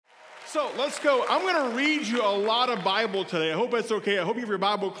So let's go. I'm going to read you a lot of Bible today. I hope that's okay. I hope you have your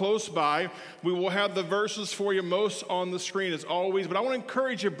Bible close by. We will have the verses for you most on the screen as always. But I want to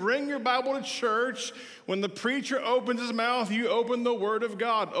encourage you, bring your Bible to church. When the preacher opens his mouth, you open the Word of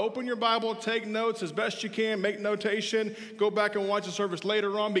God. Open your Bible, take notes as best you can, make notation, go back and watch the service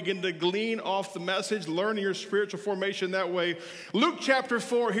later on, begin to glean off the message, learn your spiritual formation that way. Luke chapter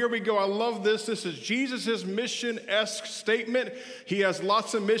 4, here we go. I love this. This is Jesus' mission-esque statement. He has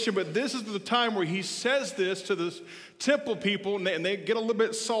lots of mission, but this is the time where he says this to the temple people, and they get a little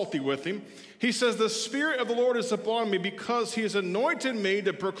bit salty with him. He says, "The Spirit of the Lord is upon me because he has anointed me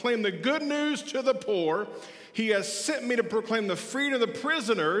to proclaim the good news to the poor. He has sent me to proclaim the freedom of the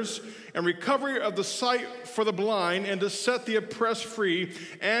prisoners and recovery of the sight for the blind, and to set the oppressed free,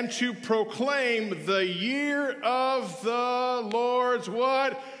 and to proclaim the year of the Lord's"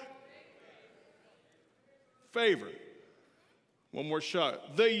 what? Favor. One more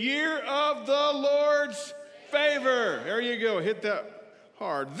shot. The year of the Lord's favor. There you go. Hit that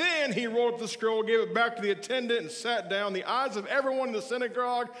hard. Then he rolled up the scroll, gave it back to the attendant, and sat down. The eyes of everyone in the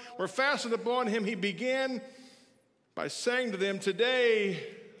synagogue were fastened upon him. He began by saying to them, "Today,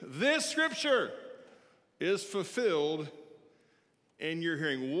 this scripture is fulfilled in your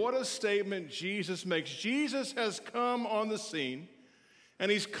hearing." What a statement Jesus makes. Jesus has come on the scene, and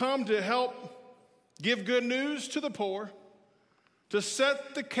he's come to help give good news to the poor, to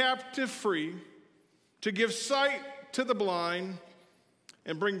set the captive free, to give sight to the blind,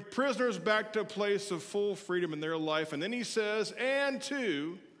 and bring prisoners back to a place of full freedom in their life. And then he says, and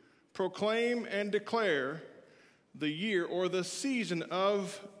to proclaim and declare the year or the season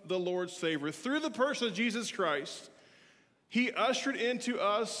of the Lord's favor. Through the person of Jesus Christ, he ushered into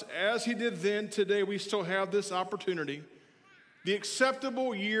us, as he did then, today we still have this opportunity, the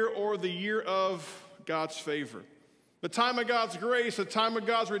acceptable year or the year of God's favor. The time of God's grace, the time of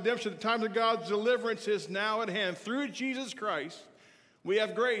God's redemption, the time of God's deliverance is now at hand. Through Jesus Christ, we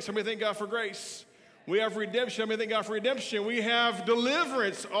have grace. Somebody thank God for grace. We have redemption. Somebody thank God for redemption. We have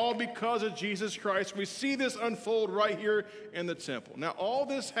deliverance, all because of Jesus Christ. We see this unfold right here in the temple. Now, all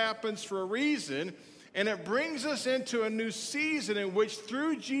this happens for a reason, and it brings us into a new season in which,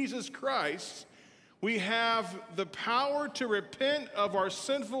 through Jesus Christ, we have the power to repent of our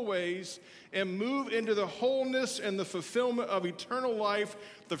sinful ways and move into the wholeness and the fulfillment of eternal life,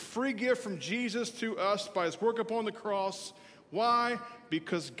 the free gift from Jesus to us by his work upon the cross. Why?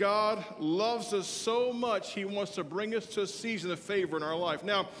 Because God loves us so much, he wants to bring us to a season of favor in our life.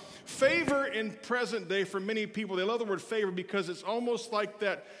 Now, favor in present day for many people, they love the word favor because it's almost like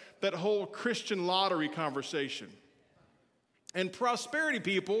that whole Christian lottery conversation. And prosperity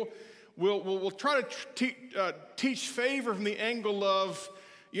people will try to teach favor from the angle of,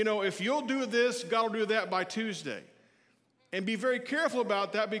 you know, if you'll do this, God will do that by Tuesday. And be very careful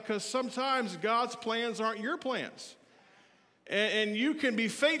about that, because sometimes God's plans aren't your plans. And you can be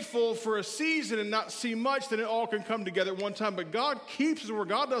faithful for a season and not see much, then it all can come together at one time. But God keeps his word.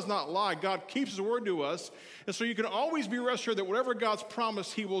 God does not lie. God keeps his word to us. And so you can always be rest assured that whatever God's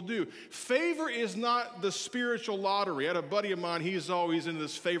promised, he will do. Favor is not the spiritual lottery. I had a buddy of mine, he's always in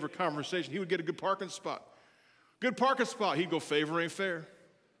this favor conversation. He would get a good parking spot. Good parking spot. He'd go, favor ain't fair.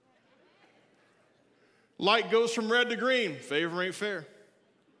 Light goes from red to green. Favor ain't fair.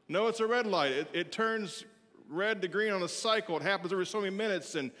 No, it's a red light. It turns red to green on a cycle. It happens every so many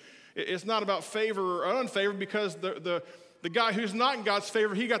minutes, and it's not about favor or unfavor, because the guy who's not in God's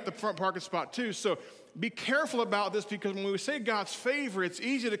favor, he got the front parking spot too. So be careful about this, because when we say God's favor, it's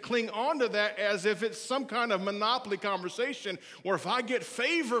easy to cling onto that as if it's some kind of monopoly conversation, where if I get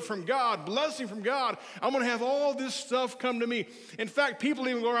favor from God, blessing from God, I'm going to have all this stuff come to me. In fact, people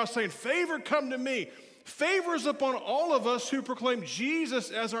even go around saying, favor come to me. Favor is upon all of us who proclaim Jesus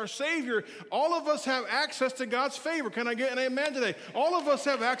as our Savior. All of us have access to God's favor. Can I get an amen today? All of us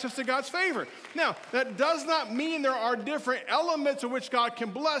have access to God's favor. Now, that does not mean there are different elements in which God can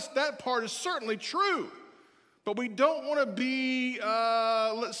bless. That part is certainly true. But we don't want to be,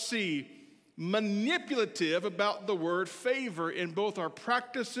 manipulative about the word favor in both our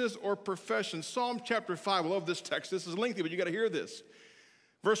practices or professions. Psalm chapter 5, I love this text. This is lengthy, but you got to hear this.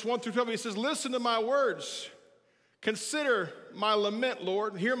 Verse 1 through 12, he says, "Listen to my words. Consider my lament,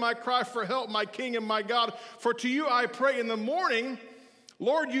 Lord. Hear my cry for help, my King and my God. For to you I pray in the morning.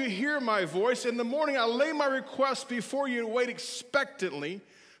 Lord, you hear my voice. In the morning I lay my request before you and wait expectantly.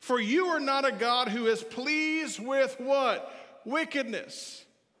 For you are not a God who is pleased with" what? Wickedness.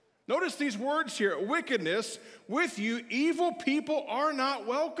 Notice these words here. Wickedness. With you, evil people are not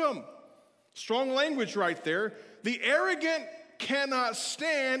welcome. Strong language right there. The arrogant cannot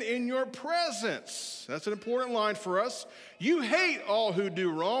stand in your presence. That's an important line for us. You hate all who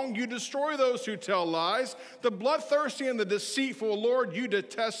do wrong. You destroy those who tell lies. The bloodthirsty and the deceitful, Lord, you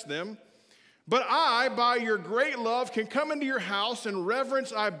detest them. But I, by your great love, can come into your house in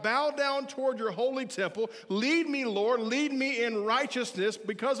reverence. I bow down toward your holy temple. Lead me, Lord, lead me in righteousness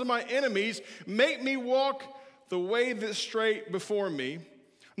because of my enemies. Make me walk the way that's straight before me.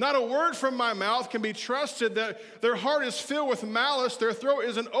 Not a word from my mouth can be trusted. That their heart is filled with malice. Their throat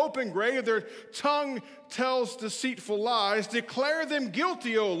is an open grave. Their tongue tells deceitful lies. Declare them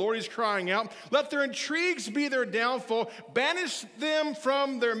guilty, O Lord, he's crying out. Let their intrigues be their downfall. Banish them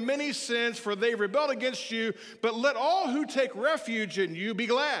from their many sins, for they rebelled against you. But let all who take refuge in you be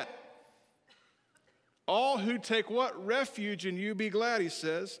glad. All who take what? Refuge in you be glad, he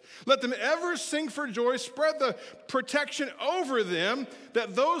says. Let them ever sing for joy. Spread the protection over them,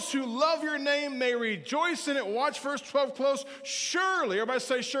 that those who love your name may rejoice in it. Watch verse 12 close. Surely, everybody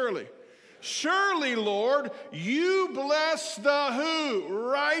say surely. Surely, Lord, you bless the who?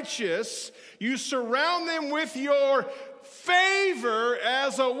 Righteous. You surround them with your favor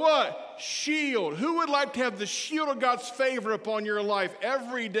as a what? Shield. Who would like to have the shield of God's favor upon your life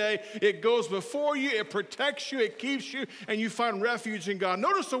every day? It goes before you, it protects you, it keeps you, and you find refuge in God.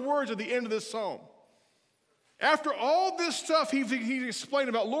 Notice the words at the end of this psalm. After all this stuff he explained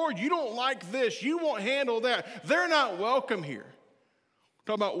about, Lord, you don't like this, you won't handle that. They're not welcome here.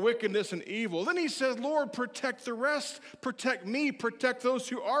 Talking about wickedness and evil. Then he says, Lord, protect the rest, protect me, protect those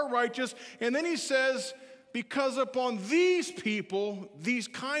who are righteous. And then he says, because upon these people, these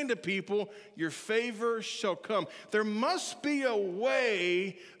kind of people, your favor shall come. There must be a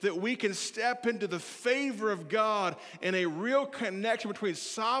way that we can step into the favor of God and a real connection between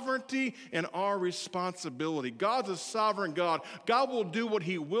sovereignty and our responsibility. God's a sovereign God. God will do what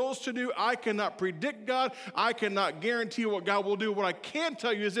he wills to do. I cannot predict God. I cannot guarantee what God will do. What I can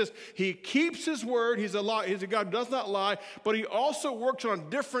tell you is this: he keeps his word. He's a God who does not lie, but he also works on a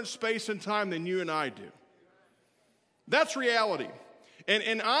different space and time than you and I do. That's reality.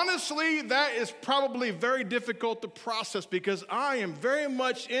 And honestly, that is probably very difficult to process because I am very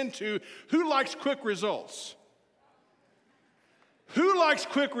much into who likes quick results. Who likes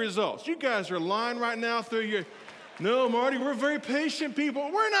quick results? You guys are lying right now through your... No, Marty, we're very patient people.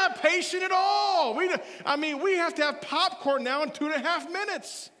 We're not patient at all. We have to have popcorn now in 2.5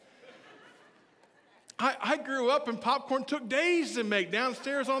 minutes. I grew up and popcorn took days to make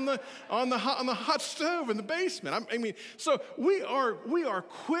downstairs on the hot stove in the basement. So we are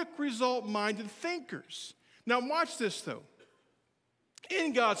quick result minded thinkers. Now watch this though.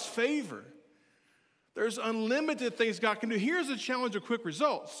 In God's favor, there's unlimited things God can do. Here's the challenge of quick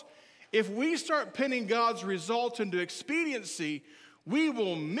results. If we start pinning God's results into expediency, we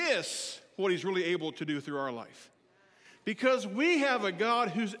will miss what he's really able to do through our life. Because we have a God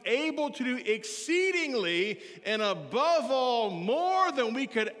who's able to do exceedingly and above all more than we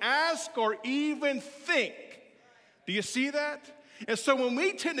could ask or even think. Do you see that? And so when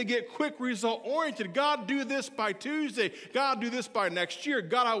we tend to get quick result oriented, God, do this by Tuesday. God, do this by next year.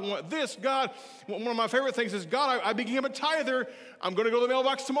 God, I want this. God, one of my favorite things is, God, I became a tither. I'm going to go to the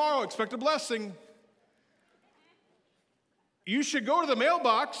mailbox tomorrow. Expect a blessing. You should go to the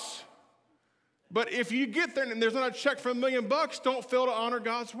mailbox. But if you get there and there's not a check for $1 million, don't fail to honor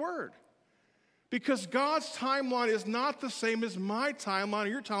God's word. Because God's timeline is not the same as my timeline or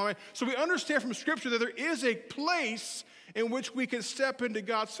your timeline. So we understand from Scripture that there is a place in which we can step into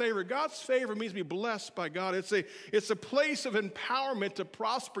God's favor. God's favor means to be blessed by God. It's a place of empowerment to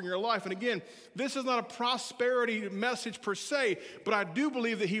prosper in your life. And again, this is not a prosperity message per se, but I do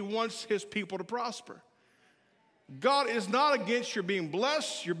believe that he wants his people to prosper. God is not against your being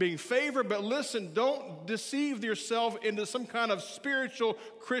blessed, you're being favored, but listen, don't deceive yourself into some kind of spiritual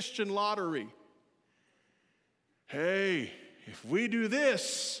Christian lottery. Hey, if we do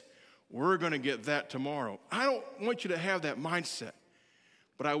this, we're going to get that tomorrow. I don't want you to have that mindset,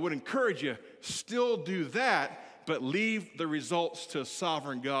 but I would encourage you, still do that, but leave the results to a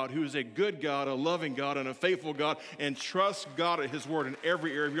sovereign God who is a good God, a loving God, and a faithful God, and trust God at his word in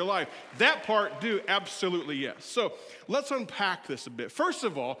every area of your life. That part, do absolutely yes. So let's unpack this a bit. First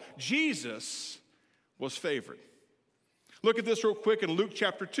of all, Jesus was favored. Look at this real quick in Luke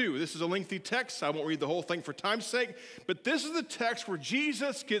chapter 2. This is a lengthy text. I won't read the whole thing for time's sake, but this is the text where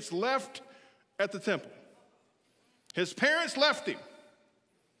Jesus gets left at the temple. His parents left him.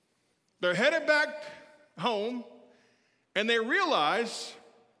 They're headed back home, and they realize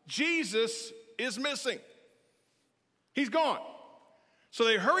Jesus is missing. He's gone. So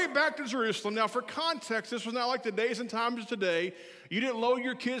they hurry back to Jerusalem. Now, for context, this was not like the days and times of today. You didn't load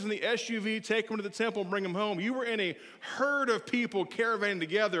your kids in the SUV, take them to the temple, and bring them home. You were in a herd of people caravanning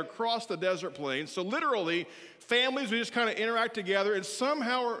together across the desert plain. So literally, families would just kind of interact together, and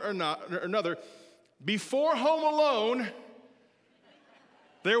somehow or another, before Home Alone,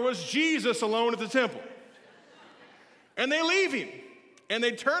 there was Jesus alone at the temple. And they leave him. And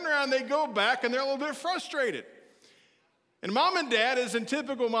they turn around, they go back, and they're a little bit frustrated. And mom and dad, as in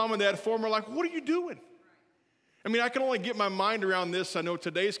typical mom and dad form, are like, what are you doing? I mean, I can only get my mind around this. I know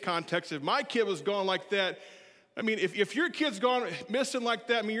today's context. If my kid was gone like that, I mean, if your kid's gone missing like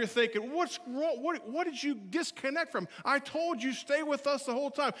that, I mean, you're thinking, what's wrong? What did you disconnect from? I told you, stay with us the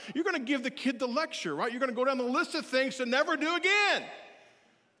whole time. You're going to give the kid the lecture, right? You're going to go down the list of things to never do again.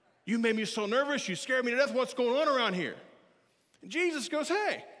 You made me so nervous. You scared me to death. What's going on around here? And Jesus goes,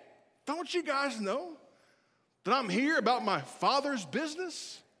 hey, don't you guys know that I'm here about my Father's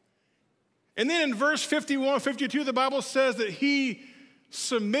business? And then in verse 51, 52, the Bible says that he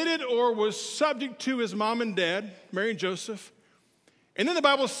submitted or was subject to his mom and dad, Mary and Joseph. And then the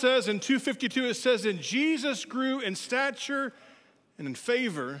Bible says in 2:52, it says, and Jesus grew in stature and in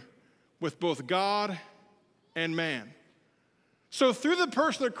favor with both God and man. So through the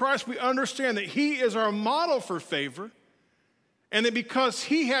person of Christ, we understand that he is our model for favor. And that because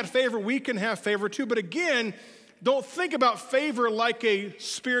he had favor, we can have favor too. But again, don't think about favor like a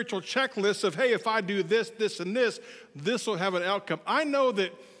spiritual checklist of, hey, if I do this, this, and this will have an outcome. I know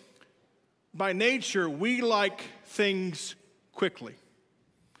that by nature, we like things quickly.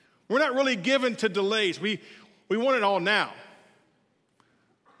 We're not really given to delays. We want it all now.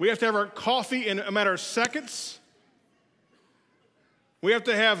 We have to have our coffee in a matter of seconds. We have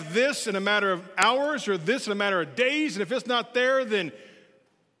to have this in a matter of hours or this in a matter of days. And if it's not there, then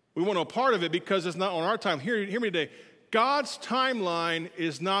we want no part of it because it's not on our time. Hear me today. God's timeline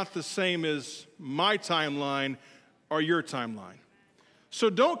is not the same as my timeline or your timeline. So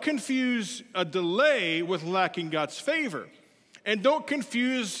don't confuse a delay with lacking God's favor. And don't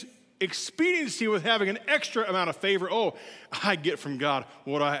confuse expediency with having an extra amount of favor. Oh, I get from God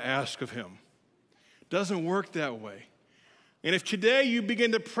what I ask of him. Doesn't work that way. And if today you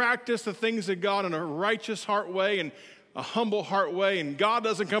begin to practice the things of God in a righteous heart way and a humble heart way, and God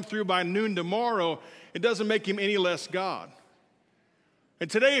doesn't come through by noon tomorrow, it doesn't make him any less God. And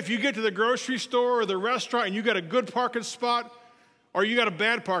today, if you get to the grocery store or the restaurant and you got a good parking spot or you got a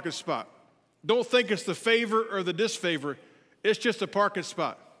bad parking spot, don't think it's the favor or the disfavor. It's just a parking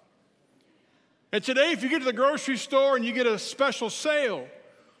spot. And today, if you get to the grocery store and you get a special sale,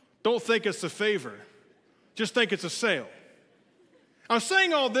 don't think it's the favor. Just think it's a sale. I'm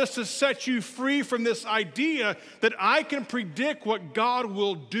saying all this to set you free from this idea that I can predict what God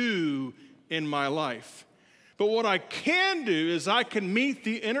will do in my life. But what I can do is I can meet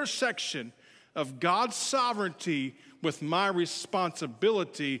the intersection of God's sovereignty with my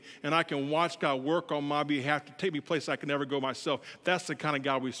responsibility, and I can watch God work on my behalf to take me places I can never go myself. That's the kind of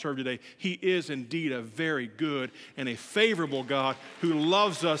God we serve today. He is indeed a very good and a favorable God who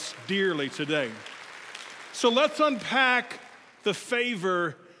loves us dearly today. So let's unpack the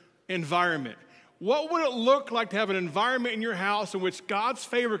favor environment. What would it look like to have an environment in your house in which God's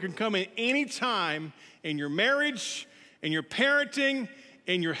favor can come in any time in your marriage, in your parenting,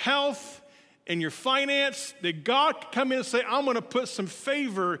 in your health, in your finance, that God can come in and say, I'm going to put some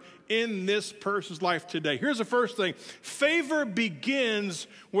favor in this person's life today. Here's the first thing. Favor begins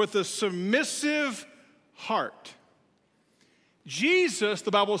with a submissive heart. Jesus, the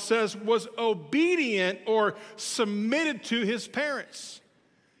Bible says, was obedient or submitted to his parents.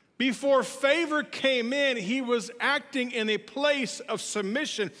 Before favor came in, he was acting in a place of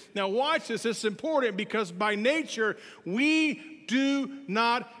submission. Now watch this, it's important because by nature, we do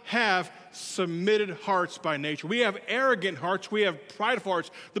not have submitted hearts by nature. We have arrogant hearts, we have prideful hearts.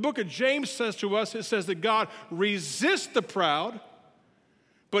 The book of James says to us, it says that God resists the proud,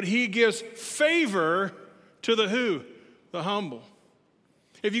 but he gives favor to the who? The humble.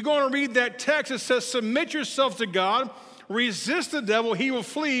 If you go and read that text, it says, submit yourself to God, resist the devil, he will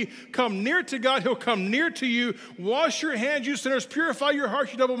flee. Come near to God, he'll come near to you. Wash your hands, you sinners. Purify your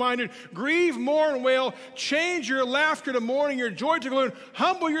hearts, you double-minded. Grieve, mourn, and wail. Change your laughter to mourning, your joy to gloom.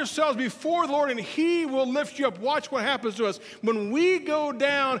 Humble yourselves before the Lord, and he will lift you up. Watch what happens to us. When we go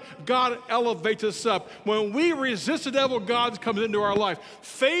down, God elevates us up. When we resist the devil, God comes into our life.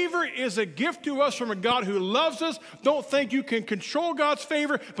 Favor is a gift to us from a God who loves us. Don't think you can control God's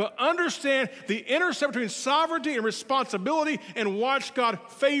favor, but understand the intersection between sovereignty and responsibility responsibility and watch God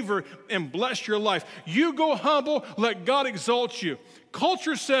favor and bless your life. You go humble, let God exalt you.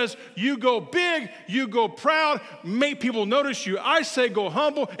 Culture says you go big, you go proud, make people notice you. I say go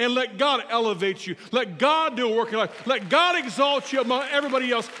humble and let God elevate you. Let God do a work in your life. Let God exalt you among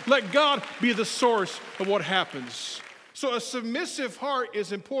everybody else. Let God be the source of what happens. So a submissive heart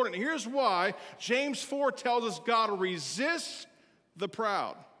is important. Here's why. James 4 tells us God resists the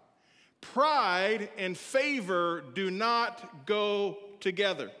proud. Pride and favor do not go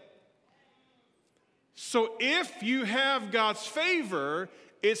together. So if you have God's favor,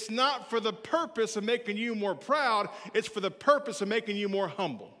 it's not for the purpose of making you more proud. It's for the purpose of making you more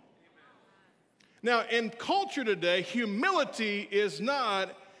humble. Now, in culture today, humility is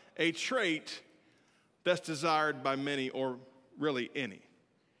not a trait that's desired by many or really any.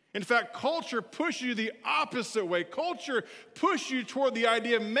 In fact, culture pushes you the opposite way. Culture pushes you toward the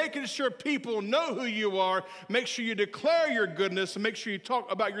idea of making sure people know who you are, make sure you declare your goodness, and make sure you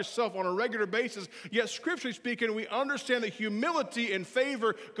talk about yourself on a regular basis. Yet, scripturally speaking, we understand that humility and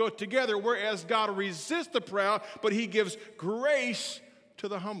favor go together, whereas God resists the proud, but he gives grace to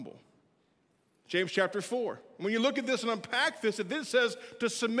the humble. James chapter 4. When you look at this and unpack this, it then says to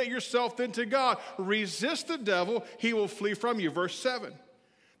submit yourself then to God. Resist the devil, he will flee from you. Verse 7.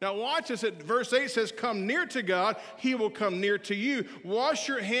 Now watch this. Verse 8 says, come near to God, he will come near to you. Wash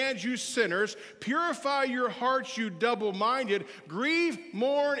your hands, you sinners. Purify your hearts, you double-minded. Grieve,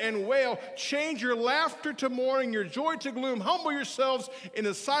 mourn, and wail. Change your laughter to mourning, your joy to gloom. Humble yourselves in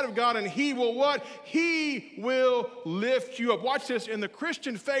the sight of God, and he will what? He will lift you up. Watch this. In the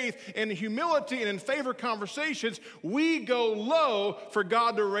Christian faith, in humility, and in favor conversations, we go low for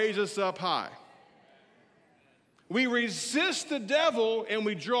God to raise us up high. We resist the devil and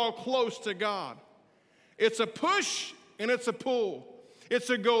we draw close to God. It's a push and it's a pull. It's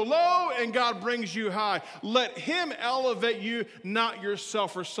a go low and God brings you high. Let him elevate you, not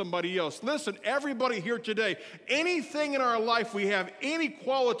yourself or somebody else. Listen, everybody here today, anything in our life we have, any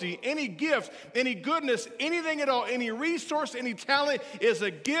quality, any gift, any goodness, anything at all, any resource, any talent is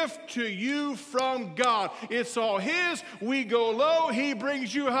a gift to you from God. It's all his. We go low, he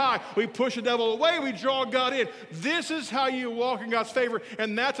brings you high. We push the devil away, we draw God in. This is how you walk in God's favor,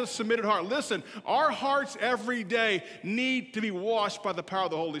 and that's a submitted heart. Listen, our hearts every day need to be washed by the power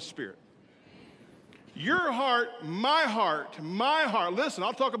of the Holy Spirit. Your heart, my heart, listen,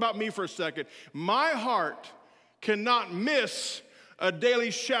 I'll talk about me for a second. My heart cannot miss a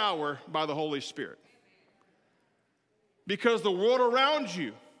daily shower by the Holy Spirit. Because the world around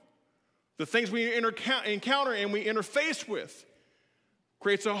you, the things we encounter and we interface with,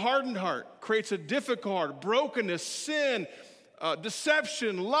 creates a hardened heart, creates a difficult heart, brokenness, sin,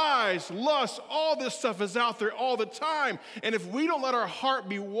 deception, lies, lust, all this stuff is out there all the time. And if we don't let our heart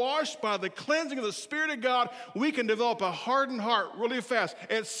be washed by the cleansing of the Spirit of God, we can develop a hardened heart really fast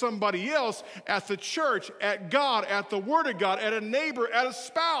at somebody else, at the church, at God, at the Word of God, at a neighbor, at a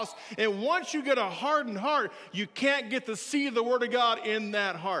spouse. And once you get a hardened heart, you can't get to see the Word of God in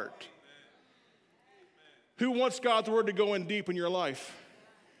that heart. Who wants God's Word to go in deep in your life?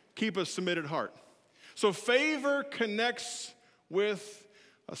 Keep a submitted heart. So favor connects with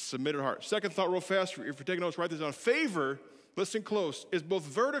a submitted heart. Second thought real fast, if you're taking notes, write this down. Favor, listen close, is both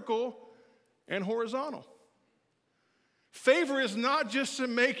vertical and horizontal. Favor is not just to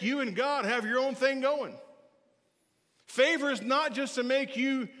make you and God have your own thing going. Favor is not just to make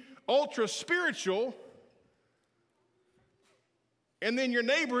you ultra spiritual and then your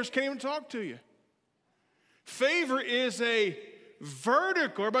neighbors can't even talk to you. Favor is a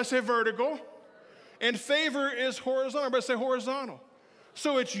vertical, everybody say vertical. And favor is horizontal. Everybody say horizontal.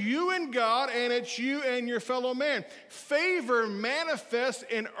 So it's you and God, and it's you and your fellow man. Favor manifests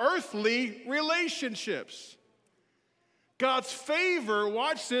in earthly relationships. God's favor,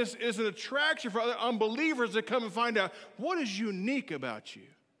 watch this, is an attraction for other unbelievers to come and find out what is unique about you.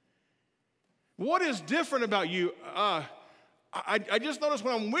 What is different about you? I just notice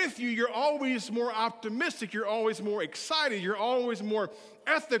when I'm with you, you're always more optimistic. You're always more excited. You're always more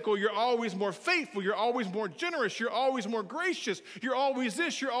ethical. You're always more faithful. You're always more generous. You're always more gracious. You're always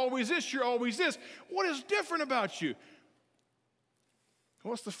this. You're always this. You're always this. What is different about you?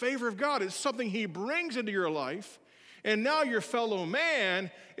 What's the favor of God? It's something he brings into your life. And now your fellow man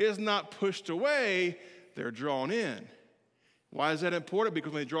is not pushed away. They're drawn in. Why is that important?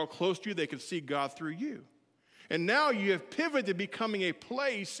 Because when they draw close to you, they can see God through you. And now you have pivoted to becoming a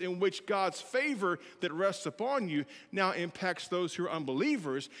place in which God's favor that rests upon you now impacts those who are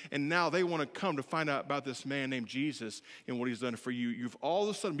unbelievers, and now they want to come to find out about this man named Jesus and what he's done for you. You've all of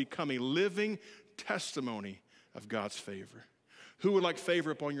a sudden become a living testimony of God's favor. Who would like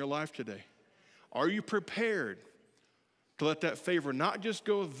favor upon your life today? Are you prepared to let that favor not just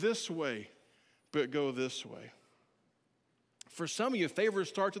go this way, but go this way. For some of you, favor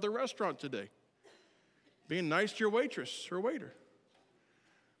starts at the restaurant today. Being nice to your waitress or waiter.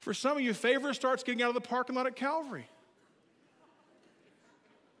 For some of you, favor starts getting out of the parking lot at Calvary.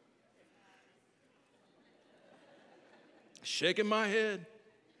 Shaking my head.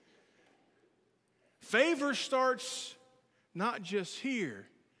 Favor starts not just here,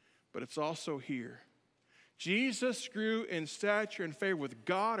 but it's also here. Jesus grew in stature and favor with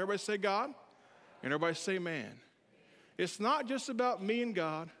God. Everybody say God. And everybody say man. It's not just about me and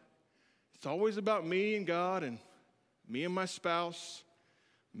God. It's always about me and God and me and my spouse,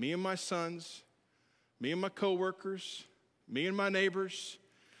 me and my sons, me and my coworkers, me and my neighbors,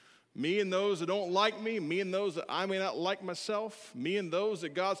 me and those that don't like me and those that I may not like myself, me and those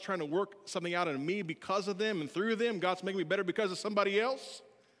that God's trying to work something out in me because of them and through them. God's making me better because of somebody else.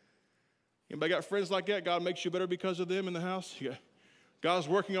 Anybody got friends like that? God makes you better because of them in the house? Yeah. God's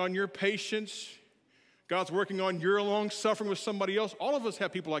working on your patience. God's working on your long suffering with somebody else. All of us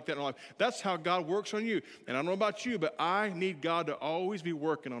have people like that in our life. That's how God works on you. And I don't know about you, but I need God to always be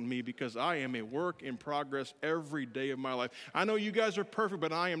working on me because I am a work in progress every day of my life. I know you guys are perfect,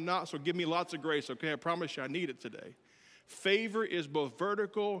 but I am not, so give me lots of grace, okay? I promise you I need it today. Favor is both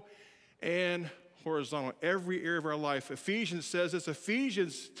vertical and horizontal, every area of our life. Ephesians says this.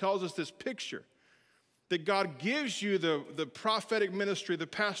 Ephesians tells us this picture that God gives you the prophetic ministry, the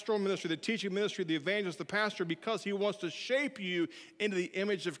pastoral ministry, the teaching ministry, the evangelist, the pastor, because he wants to shape you into the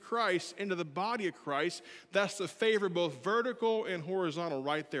image of Christ, into the body of Christ. That's the favor, both vertical and horizontal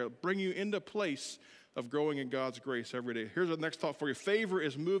right there. Bring you into place of growing in God's grace every day. Here's the next thought for you. Favor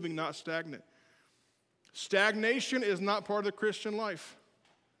is moving, not stagnant. Stagnation is not part of the Christian life.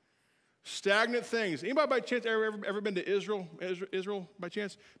 Stagnant things. Anybody by chance ever been to Israel? Israel by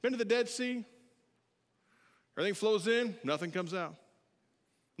chance? Been to the Dead Sea? Everything flows in, nothing comes out.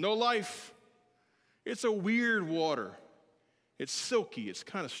 No life. It's a weird water. It's silky. It's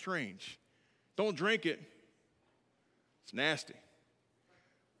kind of strange. Don't drink it. It's nasty.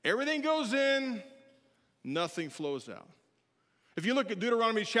 Everything goes in, nothing flows out. If you look at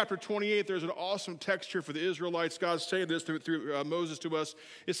Deuteronomy chapter 28, there's an awesome text here for the Israelites. God's saying this through Moses to us.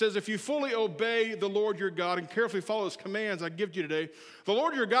 It says, if you fully obey the Lord your God and carefully follow his commands I give you today, the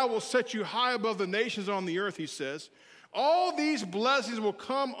Lord your God will set you high above the nations on the earth, he says. All these blessings will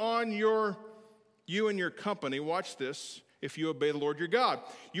come on you and your company. Watch this. If you obey the Lord your God,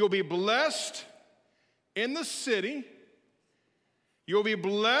 you'll be blessed in the city. You'll be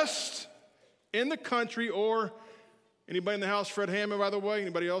blessed in the country. Or anybody in the house, Fred Hammond, by the way?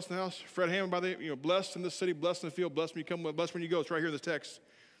 Anybody else in the house? Fred Hammond, blessed in the city, blessed in the field, blessed when you come, blessed when you go. It's right here in this text.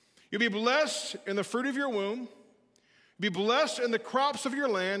 You'll be blessed in the fruit of your womb. Be blessed in the crops of your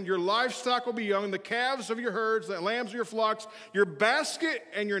land. Your livestock will be young. The calves of your herds, the lambs of your flocks. Your basket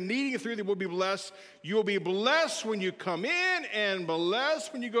and your kneading through them will be blessed. You will be blessed when you come in and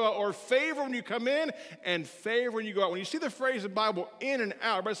blessed when you go out. Or favor when you come in and favor when you go out. When you see the phrase in the Bible, in and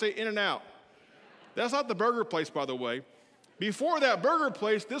out, everybody say in and out. That's not the burger place, by the way. Before that burger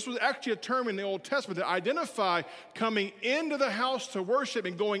place, this was actually a term in the Old Testament to identify coming into the house to worship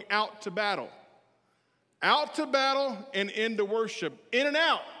and going out to battle. Out to battle and into worship. In and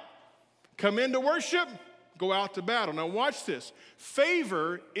out. Come into worship, go out to battle. Now watch this.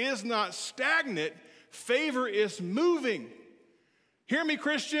 Favor is not stagnant. Favor is moving. Hear me,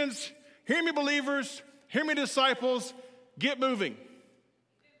 Christians. Hear me, believers. Hear me, disciples. Get moving.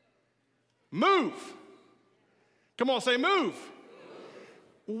 Move. Come on, say move.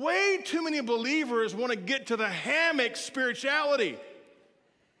 Way too many believers want to get to the hammock spirituality.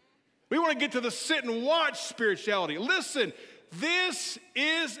 We want to get to the sit and watch spirituality. Listen, this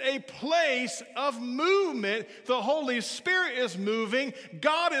is a place of movement. The Holy Spirit is moving.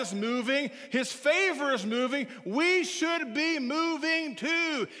 God is moving. His favor is moving. We should be moving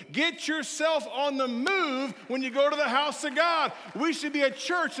too. Get yourself on the move when you go to the house of God. We should be a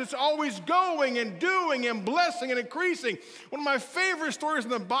church that's always going and doing and blessing and increasing. One of my favorite stories in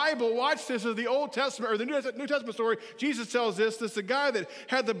the Bible, watch this, is the Old Testament or the New Testament story. Jesus tells this. This is the guy that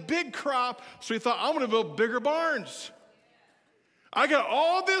had the big crop, so he thought, I'm going to build bigger barns. I got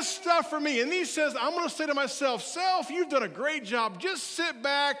all this stuff for me. And he says, I'm going to say to myself, self, you've done a great job. Just sit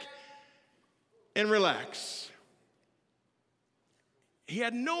back and relax. He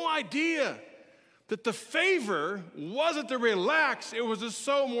had no idea that the favor wasn't to relax. It was to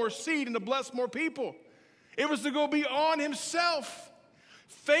sow more seed and to bless more people. It was to go beyond himself.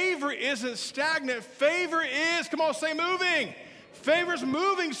 Favor isn't stagnant. Favor is, come on, say moving. Favor's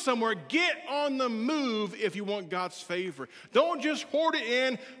moving somewhere. Get on the move if you want God's favor. Don't just hoard it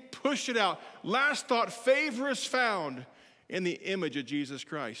in, push it out. Last thought, favor is found in the image of Jesus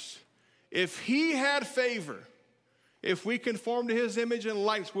Christ. If he had favor, if we conform to his image and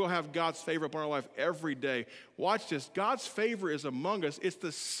likeness, we'll have God's favor upon our life every day. Watch this. God's favor is among us. It's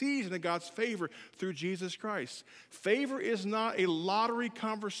the season of God's favor through Jesus Christ. Favor is not a lottery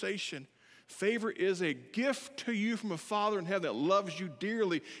conversation. Favor is a gift to you from a Father in heaven that loves you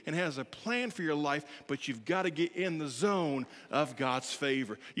dearly and has a plan for your life, but you've got to get in the zone of God's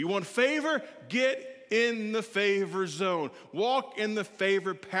favor. You want favor? Get in the favor zone. Walk in the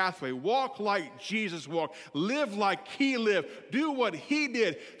favor pathway. Walk like Jesus walked. Live like he lived. Do what he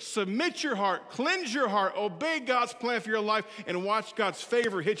did. Submit your heart. Cleanse your heart. Obey God's plan for your life and watch God's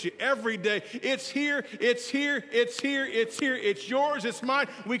favor hit you every day. It's here. It's here. It's here. It's here. It's yours. It's mine.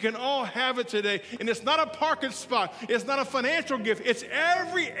 We can all have it today. And it's not a parking spot. It's not a financial gift. It's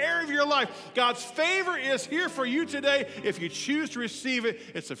every area of your life. God's favor is here for you today. If you choose to receive it,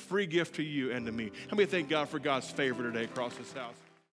 it's a free gift to you and to me. How many thank God for God's favor today across this house?